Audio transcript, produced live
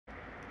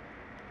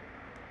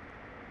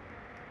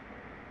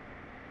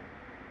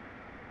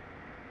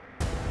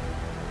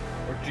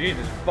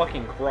Jesus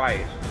fucking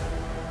Christ.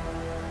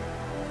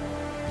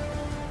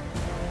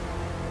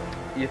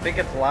 You think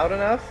it's loud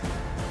enough?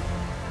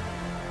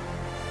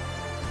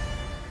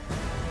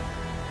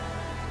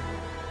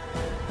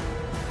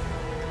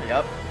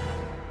 Yep.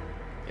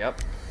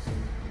 Yep.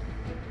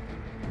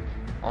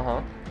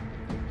 Uh-huh.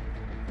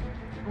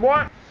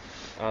 What?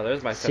 Oh,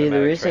 there's my See,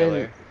 cinematic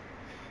trailer.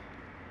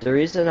 the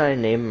reason I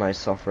name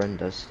myself Ren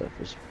Does Stuff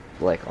is,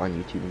 like, on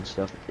YouTube and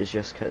stuff, is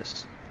just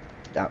because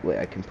that way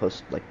I can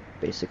post, like,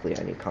 basically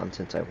any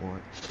content I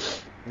want.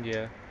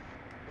 Yeah.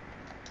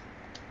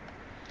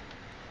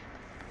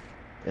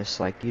 It's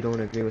like, you don't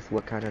agree with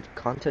what kind of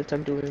content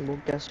I'm doing?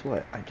 Well, guess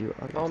what? I do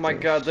other Oh my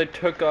things. god, they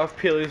took off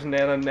Peely's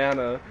Nana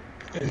Nana.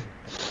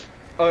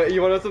 Oh,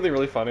 you wanna know something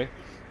really funny?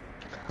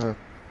 Huh.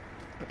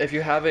 If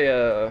you have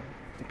a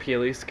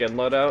Peely skin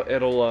loadout,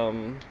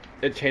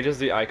 it changes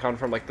the icon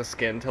from, like, the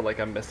skin to, like,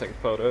 a missing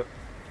photo.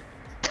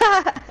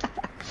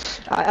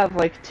 I have,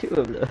 like, 2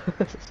 of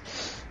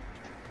those.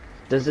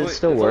 Does it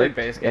still It's only work?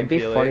 base game It'd be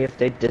Peely. funny if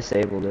they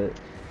disabled it.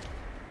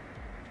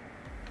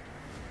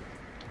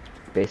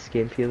 Base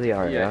game Peely?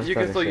 Alright, Yeah, I was you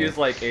about can to still say. use,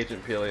 like,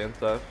 Agent Peely and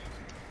stuff.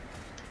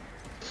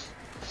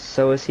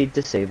 So is he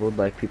disabled,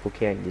 like people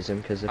can't use him?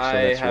 Because if so, I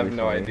that's have really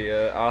no funny.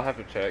 idea. I'll have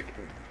to check.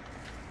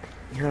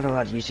 You're not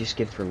allowed to use your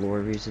skin for lore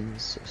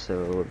reasons,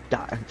 so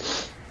die.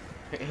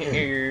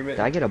 Did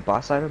I get a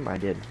boss item? I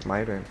did.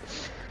 My turn.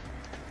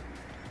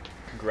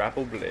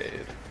 Grapple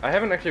Blade. I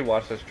haven't actually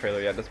watched this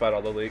trailer yet, despite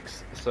all the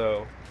leaks,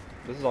 so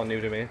this is all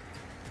new to me.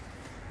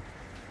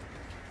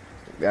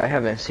 I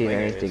haven't seen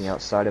Clingers. anything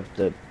outside of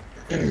the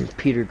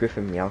Peter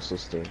Griffin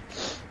Meowscles thing.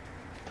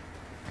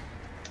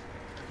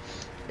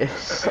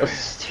 It's so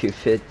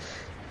stupid.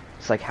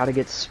 It's like how to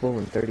get swole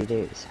in 30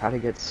 days. How to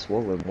get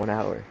swole in 1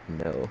 hour.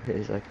 No,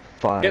 it's like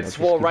fine. Get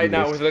swole right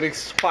now with an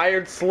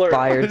expired slurp.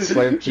 Expired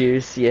slurp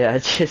juice. Yeah,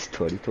 just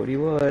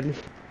 2021.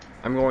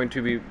 I'm going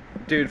to be,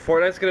 dude.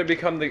 Fortnite's gonna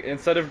become the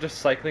instead of just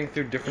cycling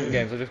through different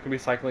games, they're just gonna be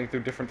cycling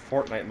through different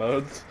Fortnite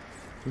modes.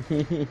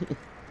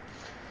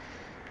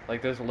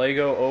 Like there's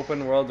Lego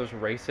open world, there's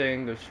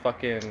racing, there's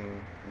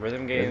fucking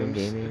rhythm games.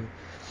 Rhythm gaming.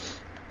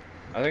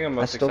 I think I'm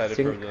most still excited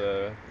think- for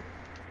the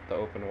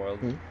open world.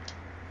 Hmm?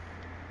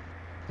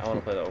 I want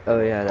to play the open Oh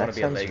world. yeah, I that want to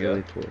be a sounds Lego.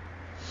 really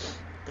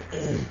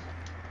cool.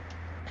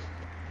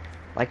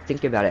 Like,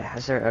 think about it.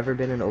 Has there ever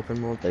been an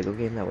open world Lego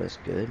game that was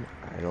good?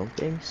 I don't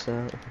think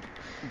so.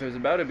 There's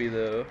about to be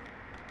though.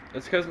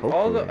 It's because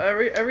all the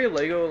every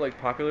Lego, like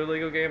popular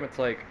Lego game, it's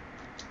like,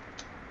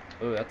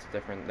 oh, that's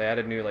different. They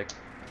added new like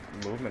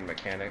movement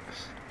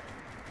mechanics.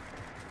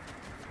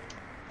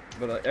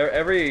 But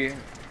every,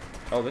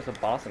 oh, there's a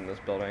boss in this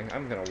building.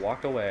 I'm gonna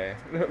walk away.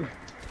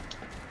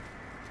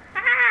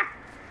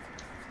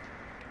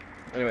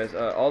 Anyways,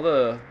 all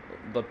the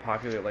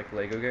popular like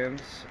Lego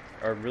games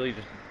are really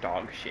just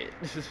dog shit.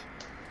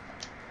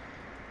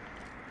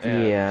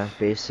 And Yeah,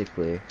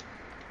 basically.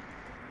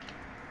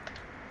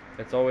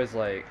 it's always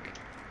like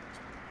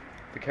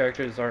the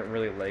characters aren't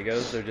really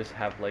Legos; they just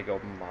have Lego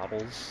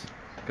models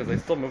because they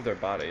still move their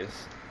bodies.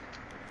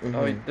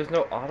 Oh, there's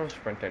no auto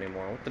sprint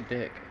anymore. What the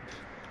dick?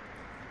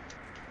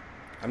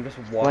 I'm just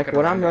walking. Like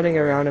when I'm running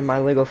around in my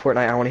Lego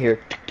Fortnite, I want to hear.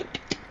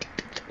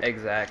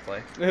 Exactly.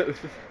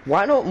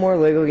 Why don't more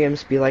Lego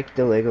games be like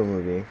the Lego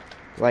movie?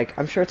 Like,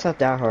 I'm sure it's not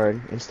that hard.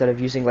 Instead of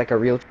using like a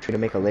real tree to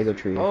make a Lego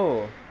tree.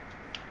 Oh,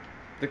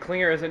 the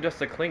clinger isn't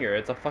just a clinger;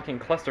 it's a fucking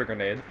cluster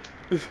grenade.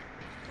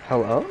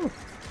 Hello?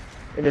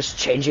 They're just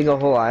changing a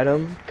whole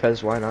item?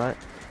 Cause why not?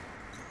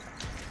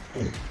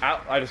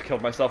 Ow! I just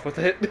killed myself with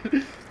it.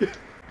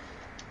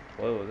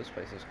 Whoa, this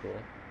place is cool.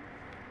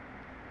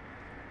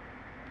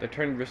 They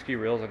turned Risky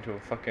Reels into a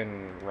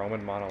fucking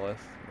Roman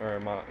monolith or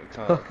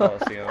a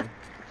Colosseum.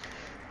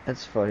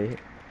 That's funny.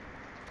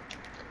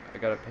 I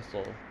got a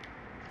pistol.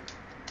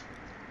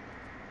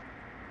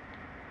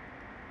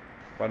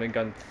 Running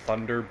gun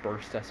Thunder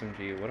Burst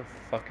SMG. What a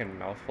fucking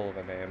mouthful of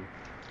a name.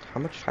 How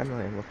much time do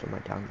I have left on my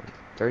download?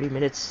 30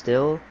 minutes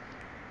still?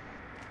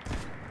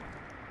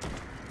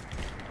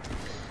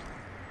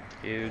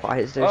 Huge. Why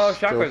is there oh,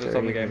 still Shockwaves is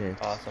on 30 the game.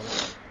 minutes?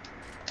 Awesome.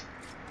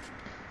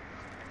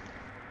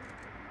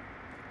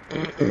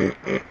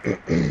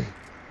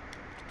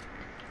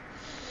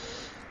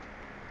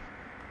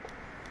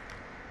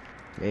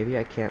 Maybe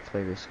I can't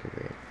play Risk of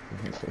Rain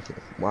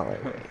while I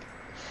wait.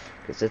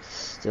 Because it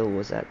still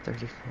was at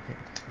 30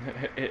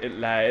 minutes. it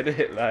lied.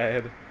 It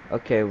lied.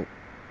 Okay. Oh.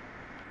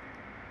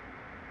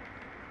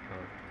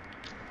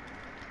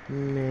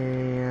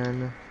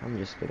 Man, I'm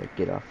just gonna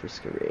get off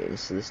Risk of Rain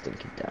so this thing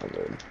can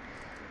download.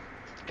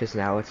 Because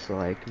now it's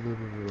like, blah, blah,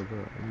 blah,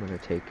 blah. I'm gonna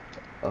take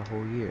a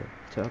whole year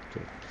to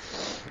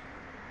update.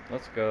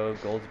 Let's go.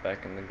 Gold's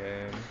back in the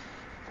game.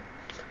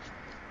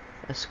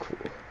 That's cool.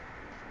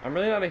 I'm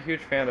really not a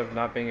huge fan of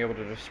not being able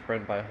to just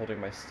sprint by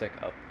holding my stick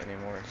up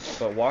anymore.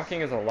 But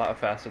walking is a lot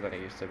faster than it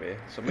used to be,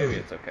 so maybe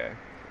it's okay.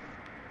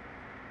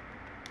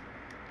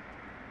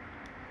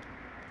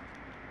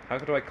 How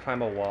do I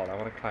climb a wall? I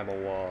want to climb a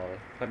wall.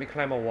 Let me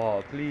climb a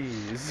wall,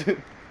 please.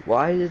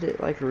 Why did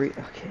it like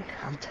okay,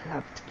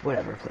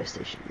 whatever,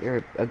 PlayStation.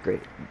 You're a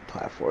great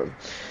platform.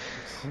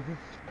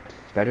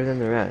 Better than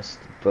the rest,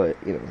 but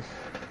you know,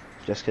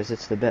 just because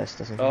it's the best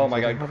doesn't mean Oh it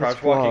my doesn't god, have its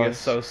crouch walking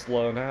is flaws. so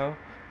slow now.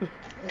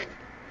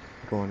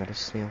 Going at a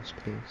snail's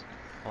pace.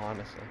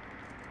 Honestly.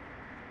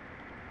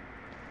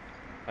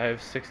 I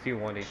have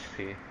 61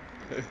 HP.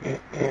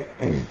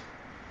 I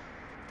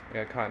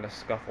got caught in a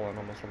scuffle and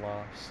almost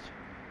lost.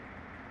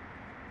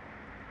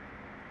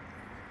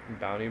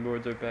 Bounty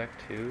boards are back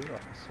too,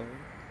 awesome.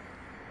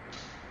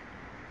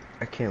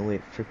 I can't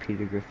wait for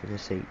Peter Griffin to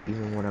say,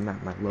 even when I'm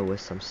at my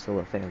lowest, I'm still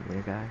a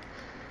family guy.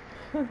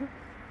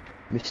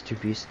 Mr.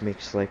 Beast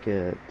makes like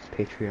a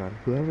Patreon.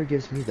 Whoever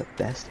gives me the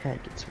best head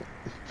gets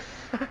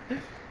one.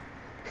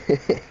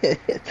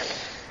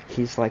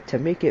 He's like, to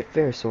make it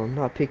fair so I'm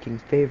not picking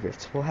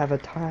favorites, we'll have a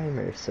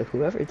timer, so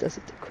whoever does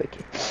it the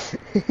quickest.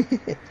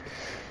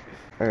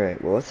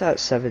 Alright, well it's at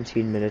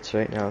 17 minutes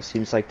right now.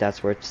 Seems like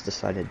that's where it's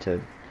decided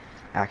to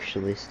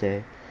actually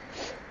stay.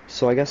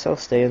 So I guess I'll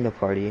stay in the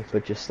party,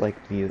 but just like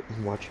mute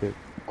and watch a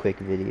quick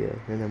video.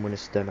 And then when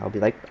it's done, I'll be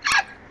like,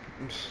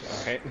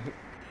 alright.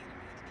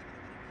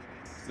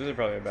 This is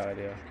probably a bad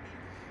idea.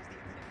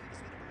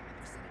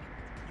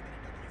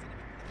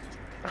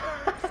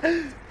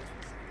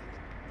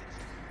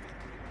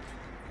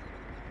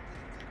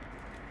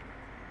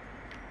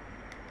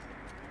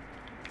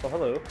 Oh,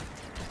 hello.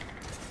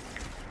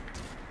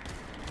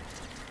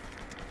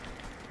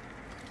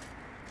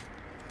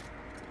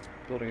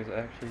 Building is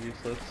actually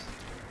useless.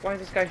 Why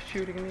is this guy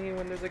shooting me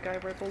when there's a guy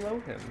right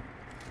below him?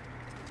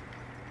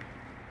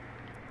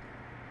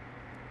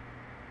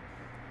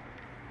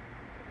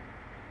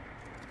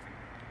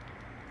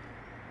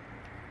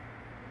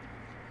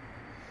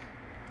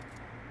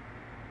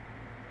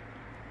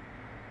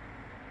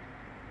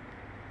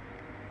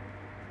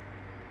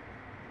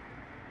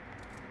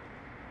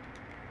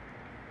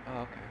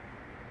 Oh, okay.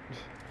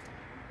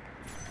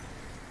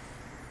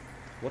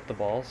 What the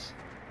balls?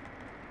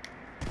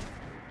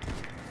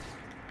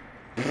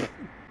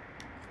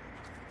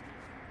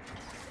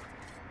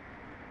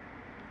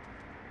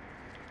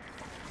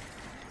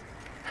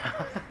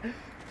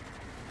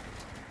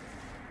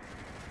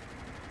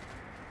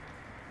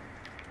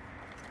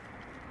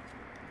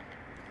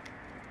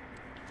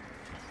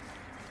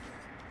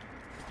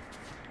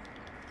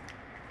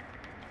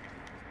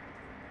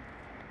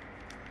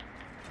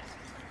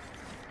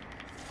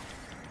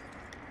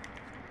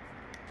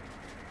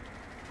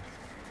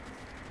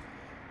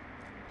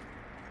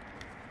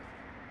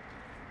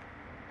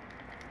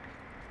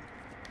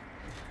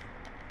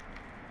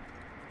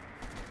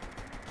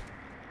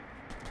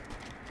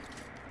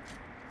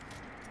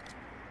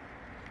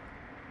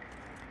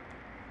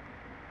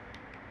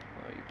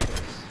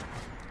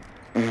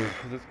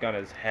 This gun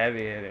is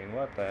heavy hitting,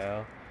 what the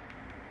hell?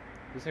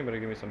 This thing better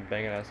give me some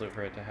banging ass loot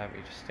for it to have me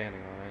just standing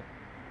on it.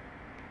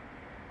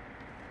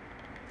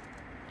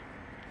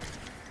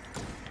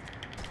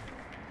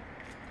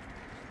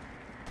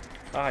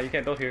 Ah, you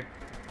can't build here.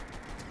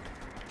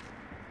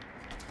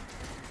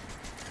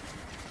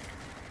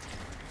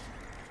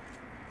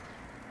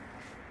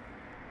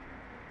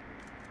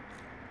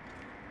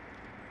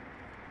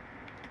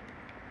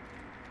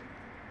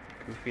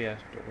 Goofy ass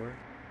door.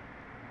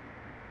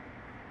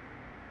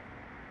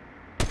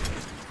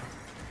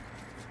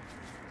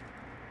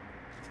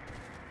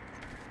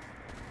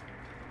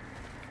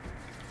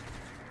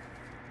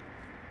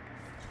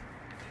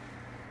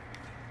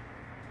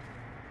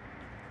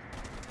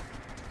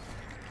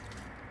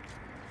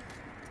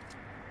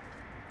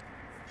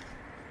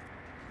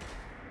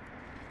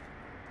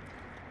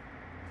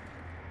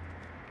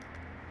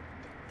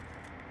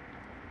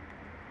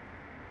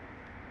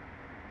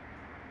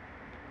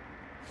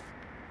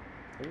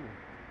 Ooh.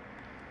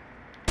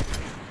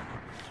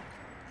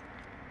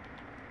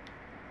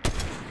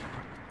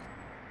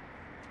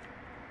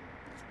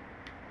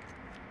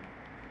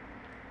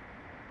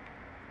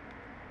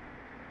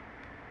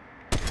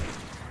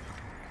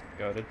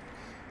 Got it.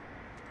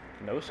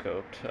 No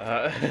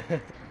scoped.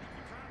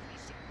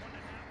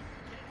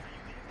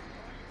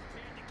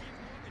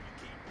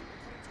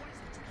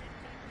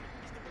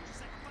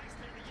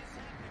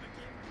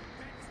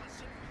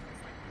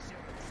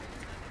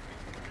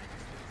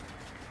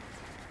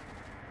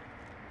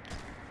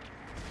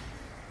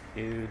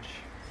 Huge.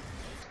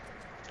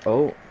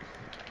 oh,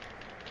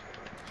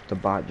 the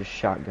bot just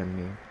shotgunned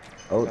me.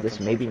 Oh, That's this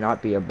maybe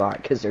not be a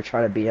bot because they're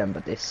trying to BM,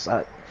 but they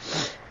suck.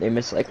 They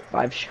missed like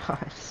 5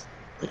 shots.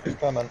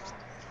 Coming.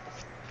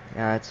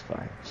 Yeah, it's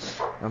fine.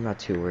 I'm not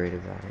too worried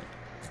about it.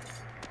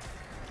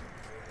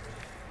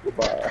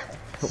 Goodbye.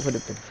 That would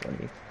have been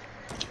funny.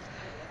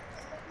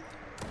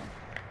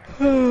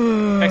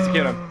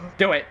 Execute him.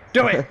 Do it.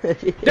 Do it.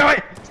 Do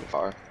it.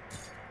 Far.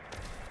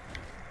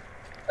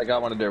 I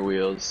got one of their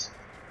wheels.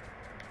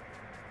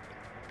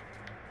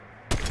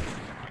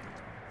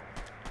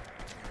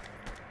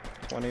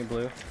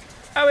 Blue.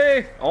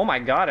 Owie! Oh my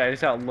god, I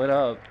just got lit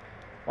up.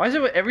 Why is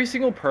it every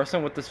single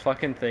person with this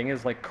fucking thing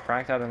is like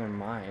cracked out of their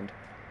mind?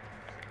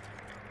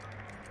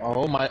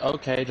 Oh my,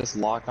 okay, just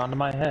lock onto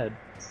my head.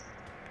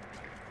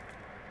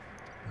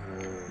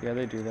 Yeah,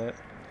 they do that.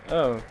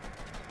 Oh.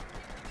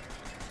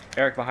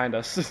 Eric behind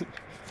us.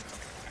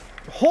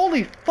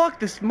 Holy fuck,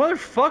 this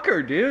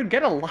motherfucker, dude!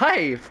 Get a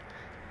life!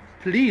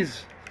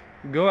 Please,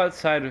 go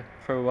outside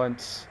for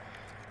once,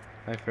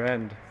 my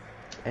friend.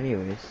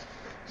 Anyways,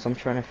 so I'm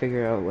trying to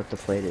figure out what the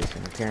plate is,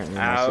 and apparently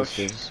my Ouch.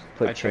 sisters I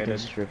put chicken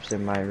traded. strips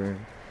in my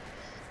room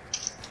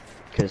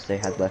because they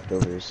had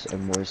leftovers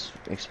and was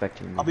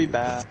expecting me I'll to be eat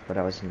them, back. but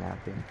I was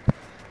napping.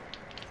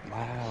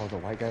 Wow, the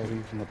white guy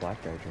leaves and the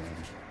black guy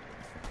joins.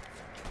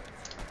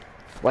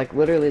 Like,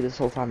 literally this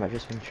whole time I've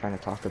just been trying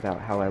to talk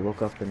about how I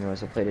woke up and there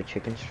was a plate of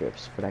chicken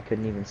strips, but I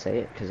couldn't even say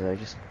it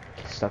because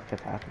stuff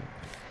kept happening.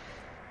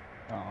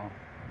 Oh.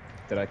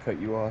 Did I cut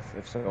you off?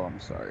 If so, I'm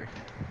sorry.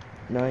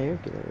 No, you're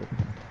good.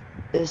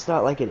 It's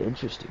not like an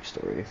interesting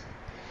story.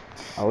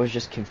 I was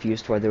just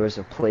confused why there was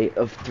a plate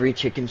of 3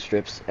 chicken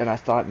strips, and I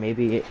thought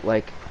maybe,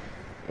 like,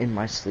 in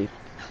my sleep,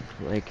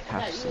 like,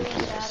 half sleep,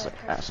 you just, like,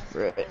 ask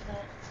for it.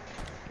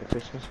 A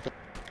Christmas present.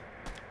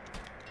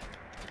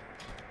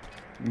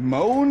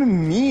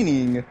 Moan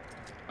meaning.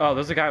 Oh,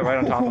 there's a guy right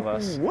on top of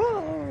us.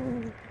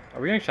 Whoa.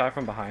 Are we getting shot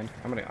from behind?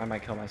 I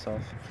might kill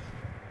myself.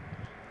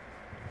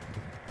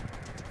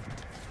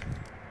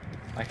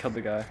 I killed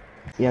the guy.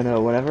 Yeah,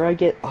 no, whenever I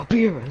get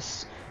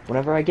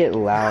whenever I get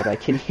loud, I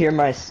can hear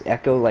my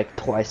echo, like,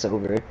 twice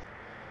over.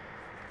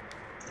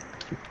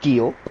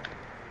 Deal.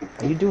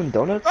 Are you doing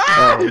donuts?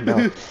 Oh,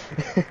 no.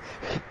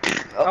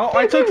 Oh,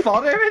 I took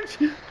fall damage?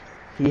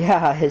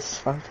 Yeah, I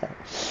saw that.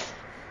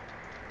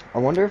 I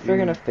wonder if they're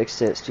gonna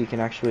fix it so you can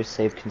actually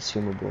save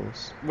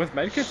consumables. With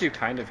medkits you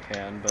kind of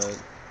can, but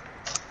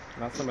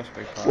not so much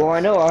big pots. Well,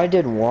 I know I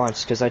did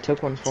once, because I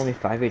took one for only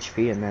 5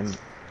 HP and then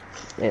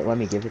it let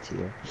me give it to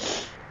you.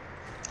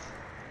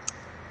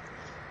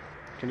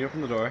 Can you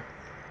open the door?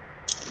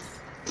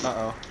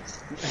 Uh-oh.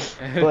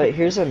 But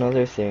here's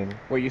another thing.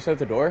 Wait, you said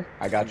the door?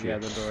 I got you. Yeah,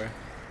 the door.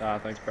 Ah,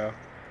 thanks, bro.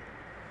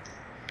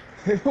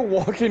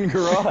 Walk-in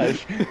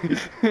garage.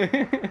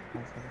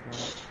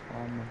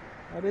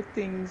 Other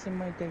things in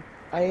my day.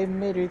 I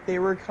admit it, they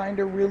were kind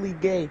of really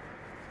gay.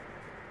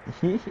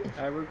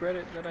 I regret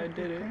it that I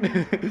did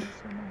it.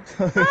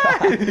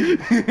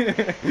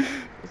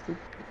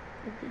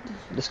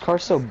 This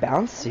car's so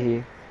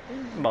bouncy.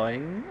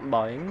 Boing,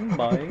 boing,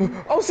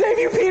 boing. I'll save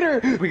you,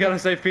 Peter! We gotta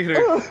save Peter.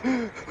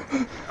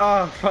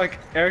 Oh, fuck.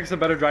 Eric's a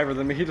better driver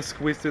than me. He just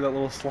squeezed through that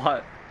little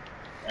slot.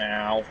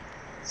 Ow.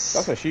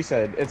 That's what she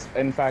said. It's,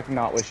 in fact,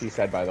 not what she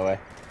said, by the way.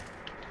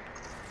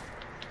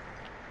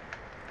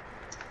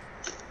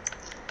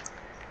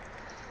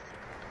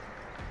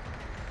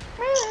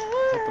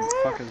 What the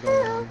fuck is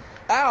going on?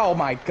 Ow,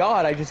 my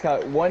god, I just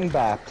got one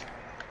bapped.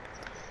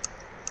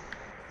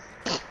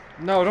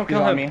 No, don't He's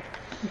kill on him. me.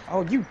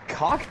 Oh, you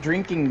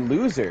cock-drinking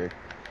loser.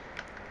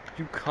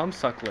 You cum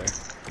suckler.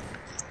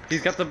 He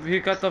got the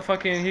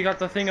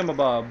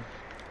thingamabob.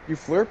 You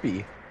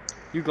flirpy.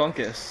 You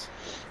glunkus.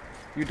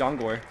 You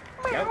dongor.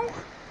 Yep.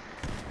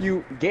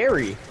 You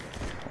Gary.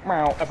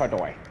 Meow, F out the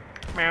way.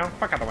 Meow,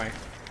 fuck out the way.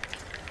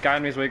 Guy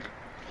on me is weak.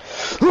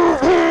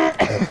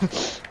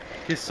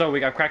 He's so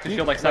weak, I've cracked his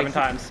shield like 7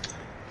 times.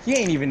 He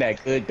ain't even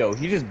that good, though.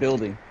 He's just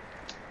building.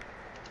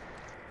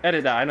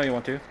 Edit that, I know you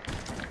want to.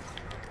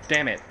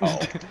 Damn it. Oh,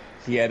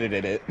 he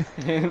edited it.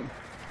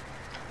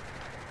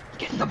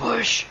 Get in the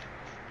bush!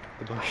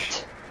 The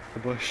bush. The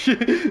bush.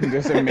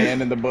 There's a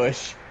man in the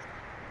bush.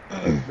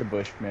 The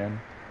bush man.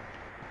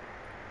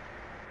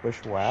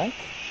 Bushwhack?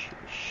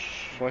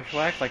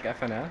 Bushwhack like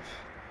FNF?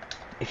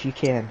 If you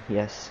can,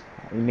 yes.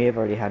 You may have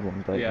already had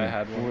one, but... Yeah, I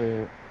had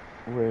one.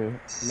 Where?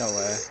 No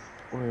way.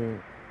 Where?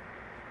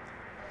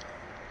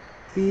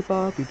 Beep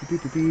bop, beep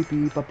beep beep beep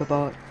beep bop bop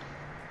bop.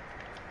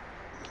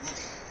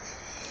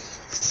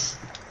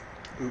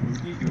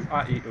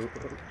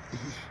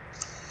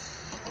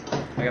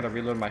 I gotta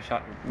reload my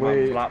shot.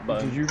 Wait, Blot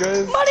button. did you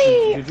guys?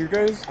 Money! Did you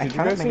guys I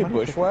can't say make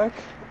money. bushwhack?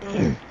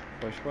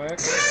 Bushwhack?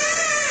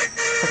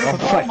 Oh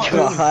my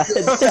god.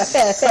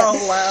 So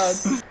loud.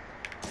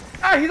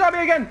 Ah, he's on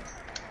me again!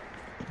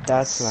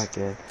 That's not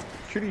good.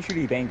 Shooty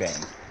shooty bang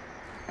bang.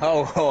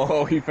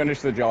 Oh, he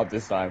finished the job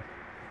this time.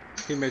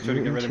 He made sure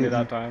to get rid of me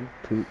that time.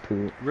 Poot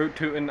poot. Root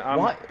tootin',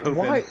 I'm pooping.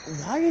 Why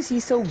is he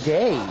so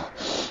gay?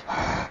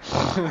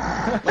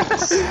 Like,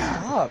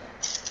 stop.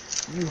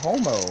 You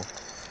homo.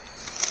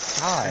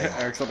 Hi.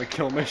 Eric's on the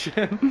kill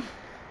mission.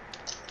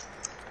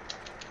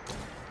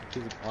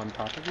 He's on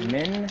top of you.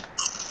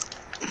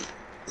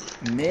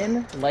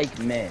 Men like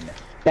men.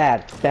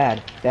 Bad.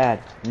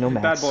 No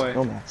Bad mats. boy.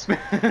 No mats.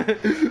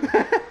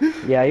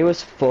 Yeah, he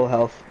was full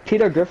health.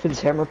 Peter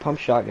Griffin's hammer pump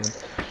shotgun.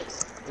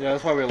 Yeah,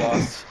 that's why we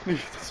lost.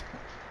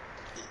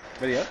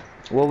 But yeah.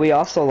 Well, we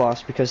also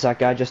lost because that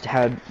guy just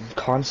had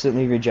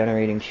constantly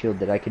regenerating shield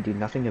that I could do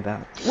nothing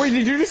about. Wait,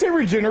 did you just say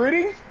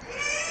regenerating?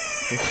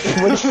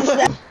 What is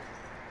that?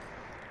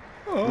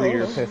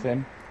 Reader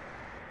Piffin.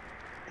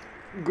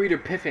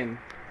 Greeter Piffin.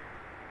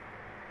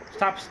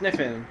 Stop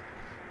sniffing.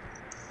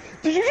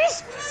 Did you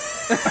just...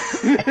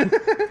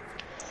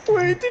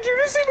 Wait, did you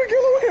just say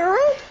Miguel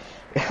O'Hara?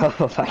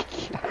 Oh my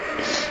god.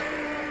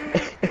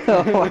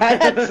 Oh,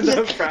 that's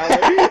The prowler.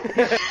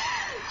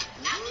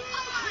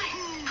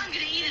 I'm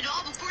gonna eat it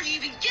all before you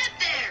even get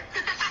there.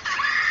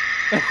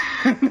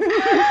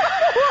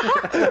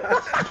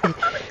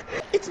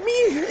 It's me,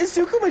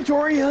 Izuku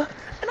Midoriya,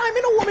 and I'm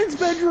in a woman's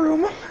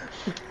bedroom.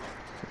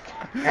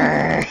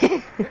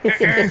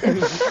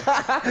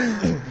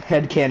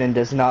 Headcanon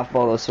does not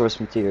follow source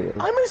material.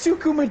 I'm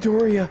Izuku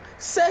Midoriya.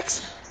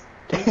 Sex.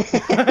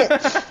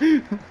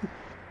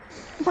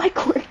 My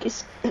quirk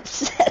is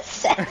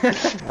sex. I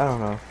don't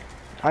know.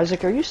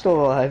 Isaac, are you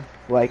still alive?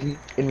 Like,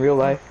 in real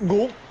life?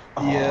 Gulp.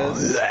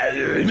 Yes.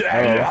 You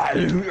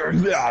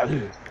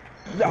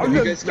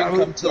guys can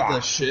come to the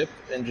ship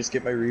and just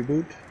get my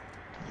reboot?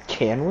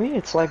 Can we?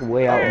 It's like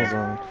way out in the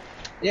zone.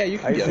 Yeah, you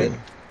can get it.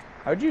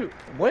 How'd you?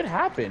 What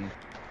happened?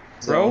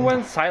 Bro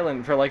went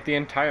silent for like the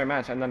entire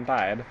match and then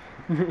died.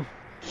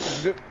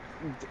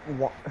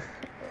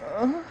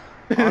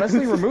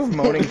 Honestly, remove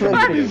moaning from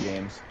video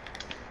games.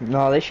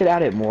 No, they should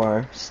add it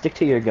more. Stick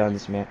to your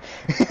guns, man.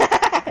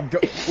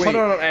 Put it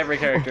on every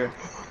character.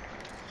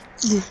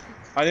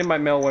 I need my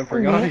male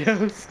whimpering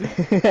audios.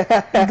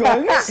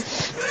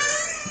 Guns?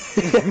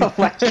 Oh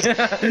my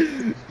god.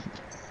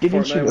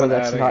 Didn't you know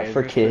that's not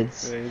for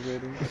kids?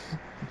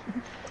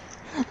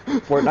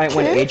 Fortnite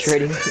when age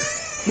rating.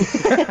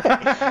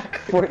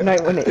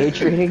 Fortnite when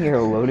age rating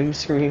your loading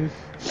screen.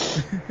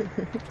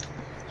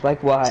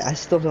 Like why? I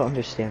still don't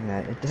understand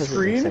that. It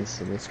doesn't make sense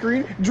to me.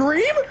 Screen?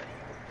 Dream?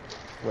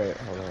 Wait,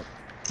 hold up.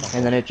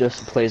 And then it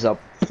just plays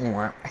up.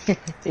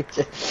 It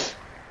just...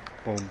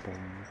 Boom,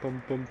 boom,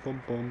 boom, boom,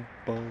 boom,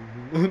 boom,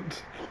 boom.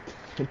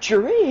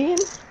 Dream.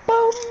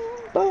 Boom,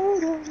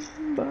 boom,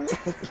 boom.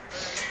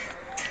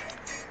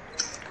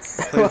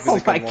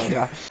 Oh my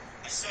god.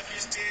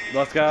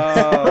 Let's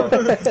go.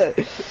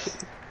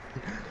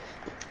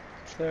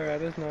 Stare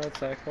at his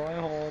nutsack while I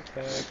hold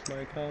back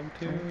my come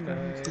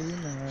tonight.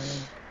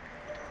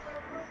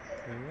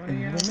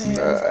 In the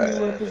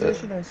masculine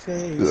position, I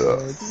say,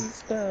 doggy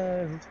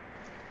style.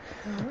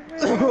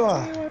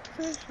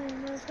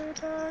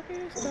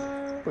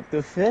 What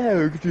the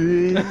fuck,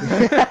 dude?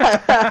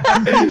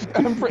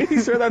 I'm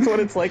pretty sure that's what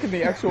it's like in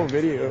the actual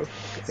video.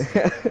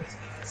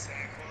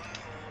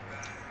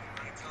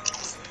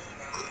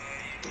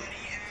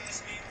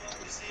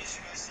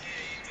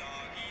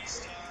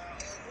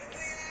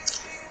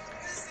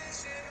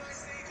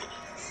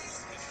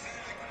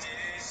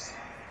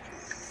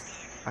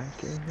 I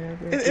can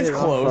never It's get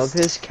off close. of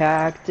his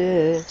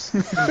cactus.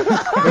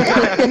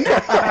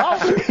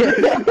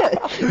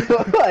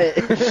 What?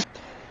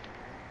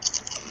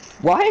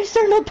 Why is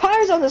there no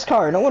tires on this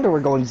car? No wonder we're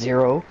going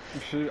 0.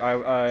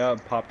 I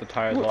popped the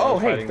tires while I Oh,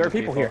 was hey, fighting there are the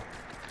people here.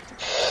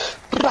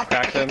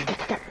 Cracked him.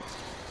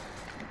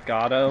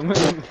 Got him.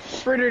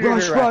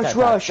 Rush, rush,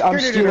 rush! I'm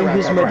stealing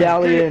his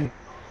medallion.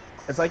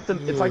 It's like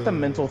the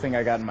mental thing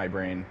I got in my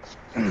brain.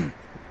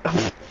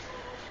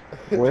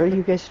 Where are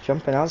you guys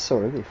jumping out so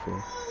early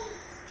for?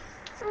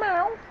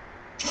 Meow.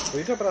 What are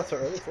you jumping out so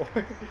early for?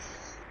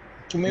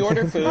 Can we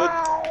order food?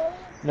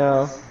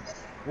 No.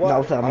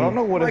 What? No, I don't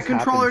know what My has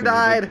happened controller to me,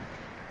 died.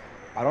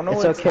 but I don't know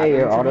It's what's okay,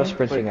 you're happened to me,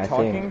 auto-sprinting, but I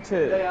think.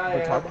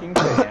 talking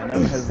to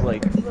Hannah has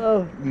like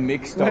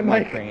mixed up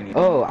my cranium.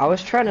 Oh, I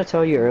was trying to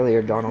tell you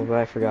earlier, Donald, but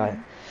I forgot.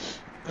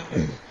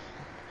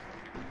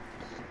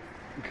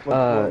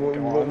 No,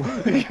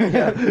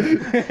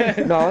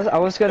 I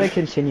was gonna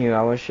continue.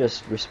 I was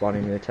just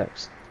responding to your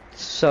text.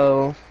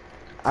 So,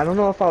 I don't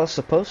know if I was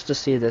supposed to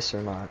see this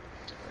or not.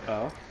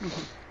 Oh.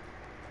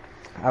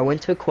 I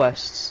went to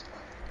quests,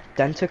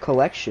 then to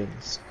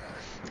collections,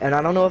 and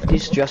I don't know if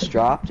these just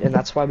dropped, and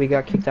that's why we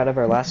got kicked out of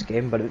our last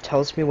game, but it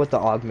tells me what the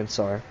augments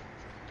are.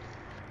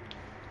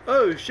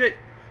 Oh shit.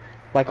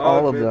 Like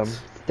all of them. Augments.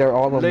 They're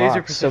all Laser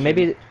unlocked. So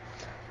precision.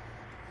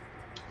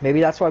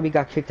 maybe that's why we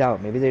got kicked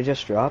out. Maybe they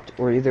just dropped,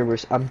 or either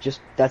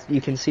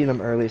you can see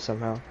them early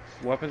somehow.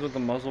 Weapons with the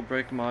muzzle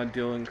brake mod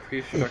deal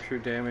increased structure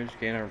damage.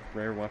 Gain a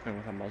rare weapon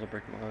with a muzzle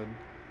brake mod.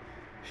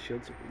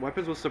 Shields.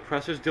 Weapons with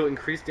suppressors deal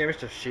increased damage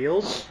to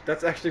shields.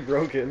 That's actually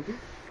broken.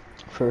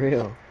 For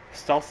real.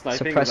 Stealth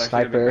sniping Suppress is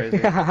actually a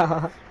bit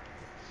sniper. crazy.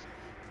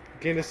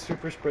 Gain a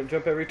super sprint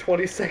jump every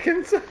 20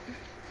 seconds.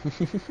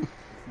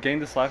 Gain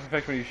the slap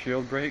effect when you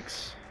shield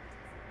breaks.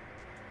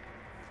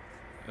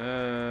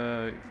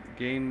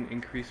 Gain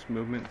increased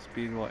movement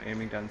speed while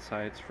aiming down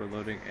sights for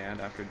loading and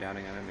after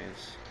downing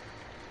enemies.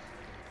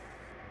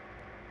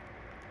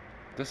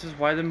 This is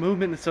why the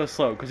movement is so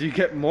slow, because you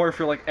get more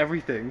for like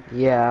everything.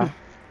 Yeah.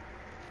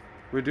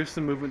 Reduce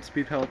the movement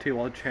speed penalty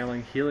while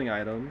channeling healing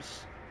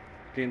items.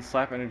 Gain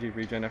slap energy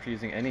regen after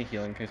using any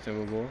healing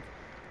consumable.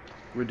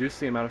 Reduce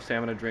the amount of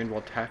stamina drained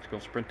while tactical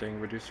sprinting.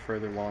 Reduce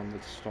further while in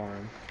the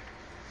storm.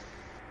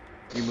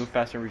 You move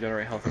faster and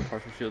regenerate health and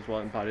partial shields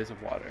while in bodies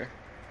of water.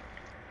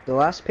 The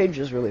last page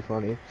is really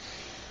funny.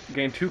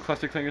 Gain 2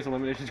 cluster clingers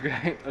eliminations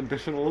grenade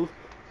additional.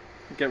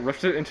 Get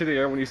rushed into the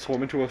air when you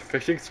swim into a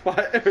fishing spot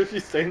or if you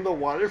stay in the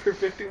water for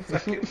 15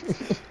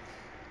 seconds.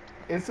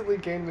 Instantly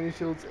gain mini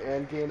shields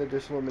and gain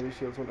additional mini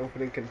shields when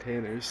opening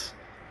containers.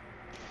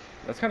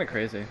 That's kind of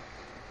crazy.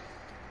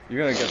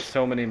 You're gonna get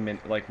so many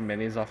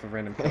minis off of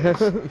random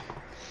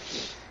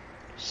posts.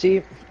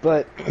 See,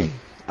 but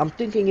I'm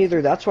thinking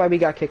either that's why we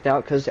got kicked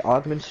out because the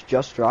augments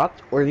just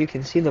dropped, or you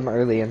can see them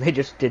early and they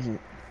just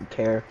didn't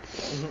care.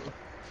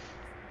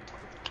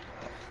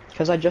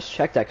 Because I just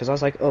checked that because I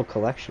was like, oh,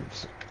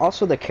 collections.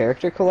 Also, the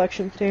character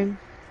collection thing,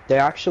 they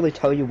actually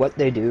tell you what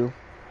they do,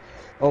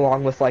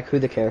 along with like who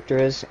the character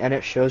is, and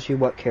it shows you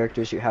what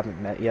characters you haven't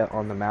met yet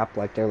on the map,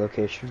 like their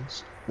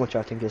locations, which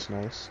I think is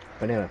nice.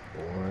 Banana.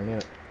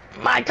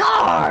 My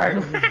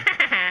car!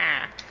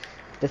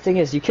 The thing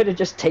is, you could have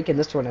just taken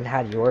this one and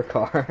had your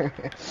car.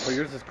 Well,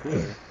 yours is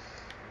cooler.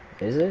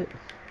 Is it?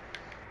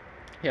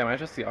 Yeah, mine's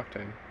just the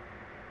Octane.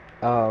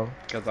 Oh.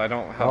 Because I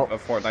don't have a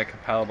Fortnite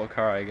compatible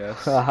car, I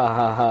guess. Ha ha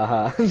ha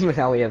ha ha.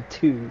 Now we have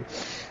two.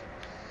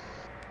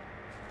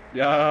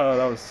 Yeah,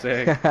 that was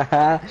sick.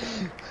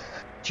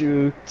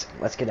 Juked.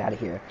 Let's get out of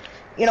here.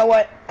 You know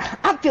what?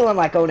 I'm feeling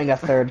like owning a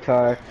third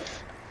car.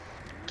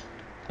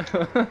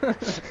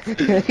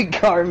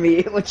 Car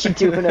meet. What you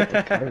doing at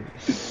the car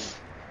meet?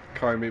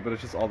 Car meet, but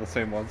it's just all the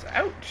same ones.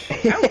 Ouch!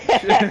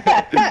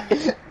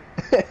 Ouch!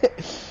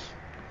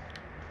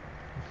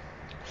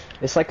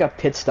 It's like a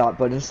pit stop,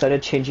 but instead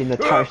of changing the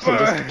tires, they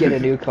just get a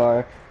new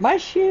car. My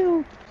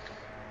shoe!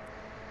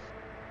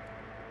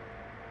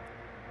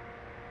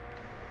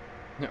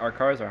 Our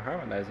cars are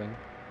harmonizing.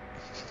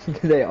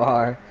 They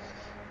are.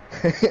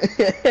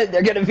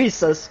 They're gonna be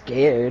so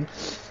scared.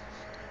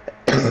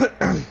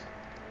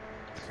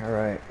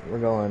 Alright, we're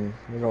going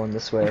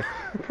this way.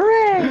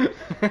 Hooray!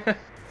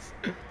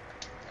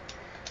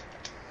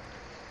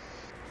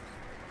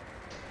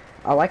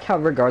 I like how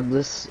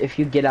regardless, if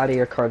you get out of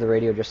your car, the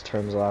radio just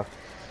turns off.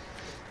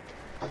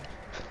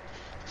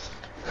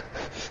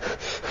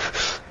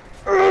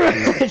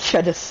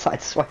 Try to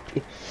sideswipe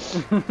you.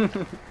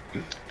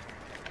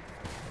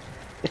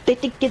 If they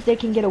think they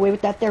can get away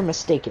with that, they're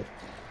mistaken.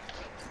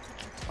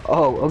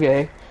 Oh,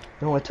 okay.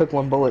 It only took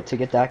one bullet to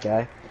get that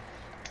guy.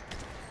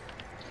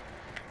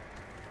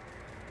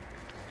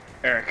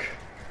 Eric,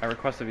 I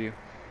request of you,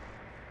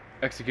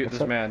 execute What's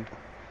this up? man.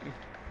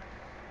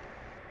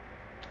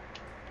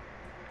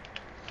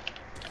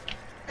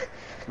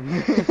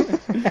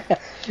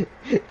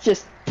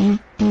 Just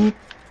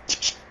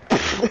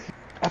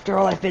after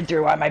all I've been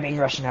through, why am I being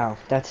rushed now?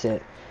 That's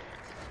it.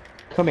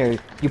 Come here,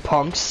 you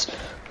punks.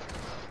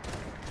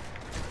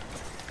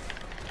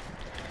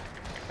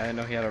 I didn't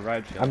know he had a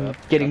ride shield I'm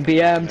up. getting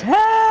That's BM'd.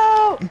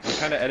 Help! I'm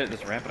trying to edit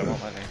this ramp, but it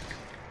won't let me.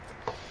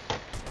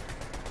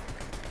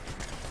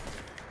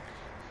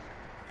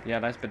 Yeah,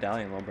 nice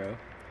medallion, little bro.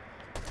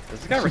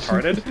 Is this guy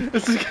retarded?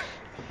 This is...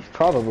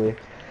 Probably.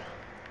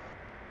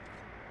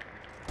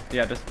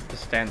 Yeah, just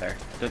stand there.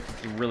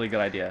 That's a really good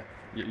idea.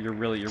 You're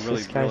really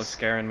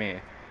scaring me.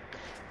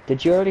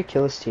 Did you already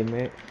kill his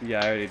teammate?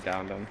 Yeah, I already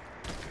downed him.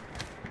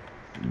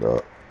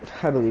 Bro,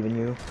 I believe in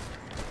you.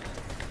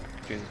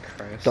 Jesus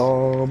Christ.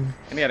 Dumb.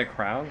 And he had a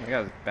crown? That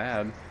guy's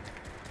bad.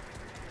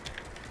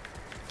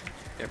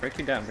 Yeah, break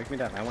me down,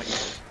 I want you.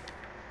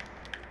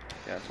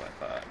 Yeah, that's what I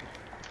thought.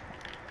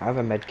 I have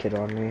a med kit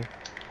on me.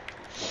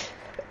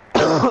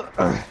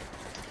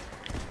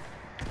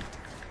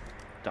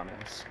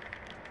 Dumbass.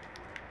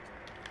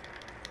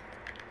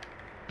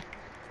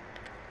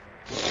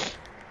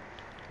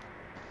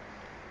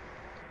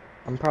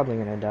 I'm probably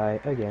gonna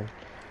die again.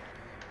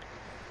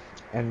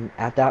 And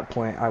at that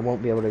point, I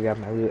won't be able to grab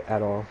my loot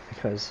at all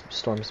because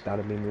Storm's about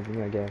to be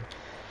moving again.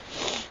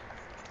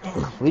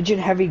 Legion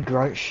Heavy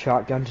Grunt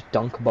Shotgun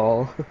Dunk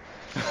Ball.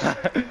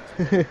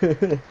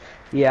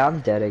 Yeah,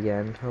 I'm dead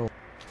again. Oh.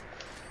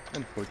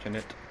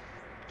 Unfortunate.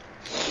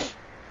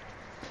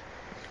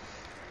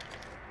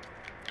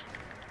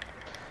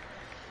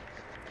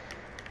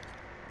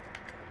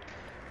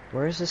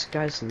 Where is this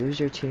guy's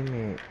loser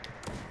teammate?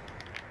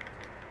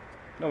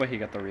 No way he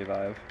got the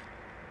revive.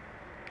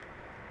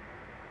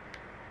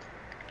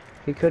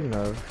 He couldn't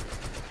have.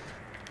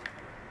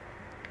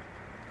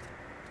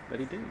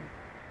 But he did.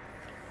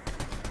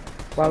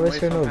 Why Some was way,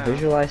 there no somehow.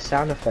 visualized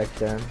sound effect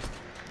then?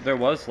 There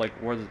was, like,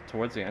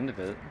 towards the end of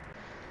it.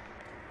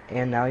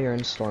 And now you're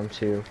in Storm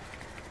 2.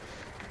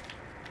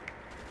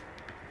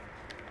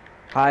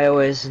 I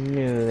always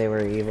knew they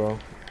were evil.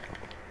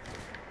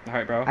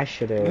 Alright, bro. I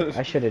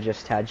should've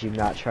just had you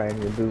not try and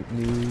reboot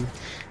me.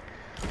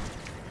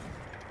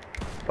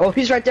 Oh,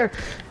 he's right there!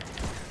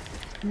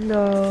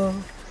 No.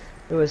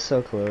 It was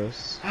so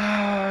close.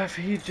 If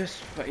he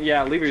just...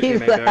 Yeah, leave your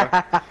teammate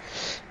there.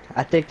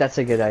 I think that's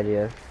a good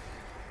idea.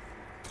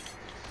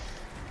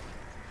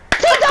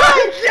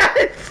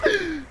 Yes!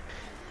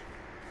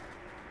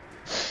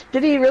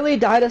 Did he really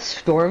die to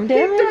storm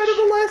damage? He died of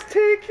the last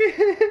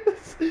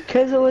tick!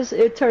 Cause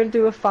it turned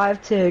to a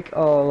 5 tick.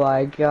 Oh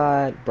my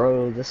god,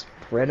 bro, this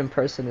random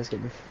person is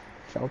getting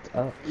felt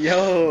up.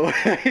 Yo,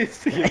 I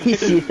see You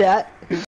see that?